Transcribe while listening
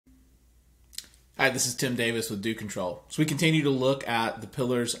Hi, this is Tim Davis with DoControl. So we continue to look at the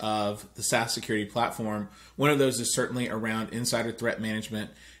pillars of the SaaS security platform. One of those is certainly around insider threat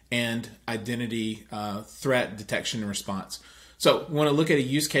management and identity threat detection and response. So we want to look at a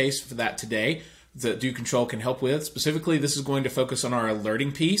use case for that today that DoControl can help with. Specifically, this is going to focus on our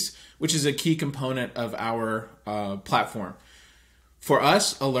alerting piece, which is a key component of our platform. For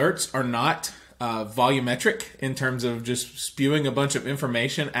us, alerts are not volumetric in terms of just spewing a bunch of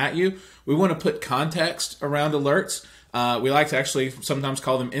information at you. We want to put context around alerts. We like to actually sometimes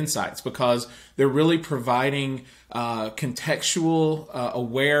call them insights because they're really providing contextual,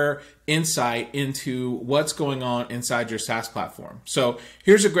 aware insight into what's going on inside your SaaS platform. So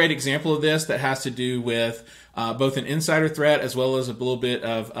here's a great example of this that has to do with both an insider threat as well as a little bit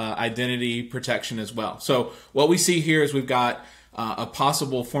of identity protection as well. So what we see here is we've got a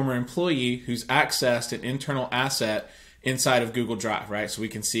possible former employee who's accessed an internal asset inside of Google Drive, right? So we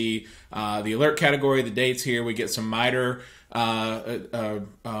can see the alert category, the dates here. We get some MITRE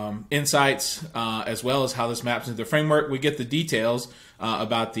insights as well as how this maps into the framework. We get the details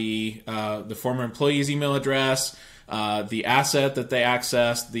about the former employee's email address, the asset that they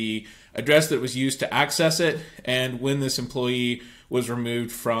accessed, the address that was used to access it, and when this employee was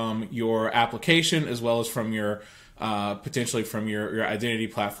removed from your application as well as from your potentially from your identity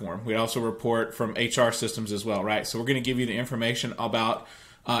platform. We also report from HR systems as well, right? So we're going to give you the information about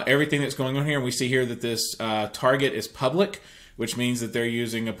everything that's going on here. And we see here that this target is public, which means that they're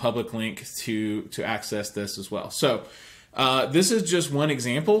using a public link to access this as well. So this is just one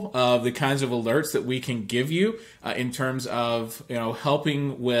example of the kinds of alerts that we can give you in terms of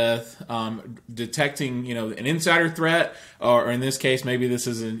helping with detecting an insider threat, or in this case maybe this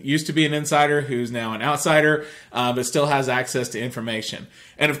used to be an insider who's now an outsider but still has access to information.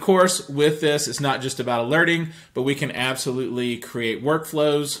 And of course with this it's not just about alerting, but we can absolutely create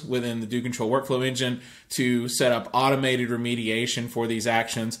workflows within the DoControl workflow engine to set up automated remediation for these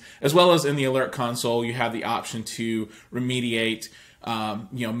actions, as well as in the alert console you have the option to remediate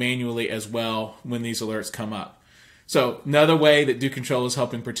manually as well when these alerts come up. So another way that DoControl is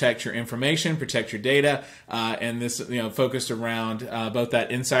helping protect your information, protect your data, and this focused around both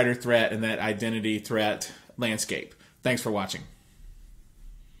that insider threat and that identity threat landscape. Thanks for watching.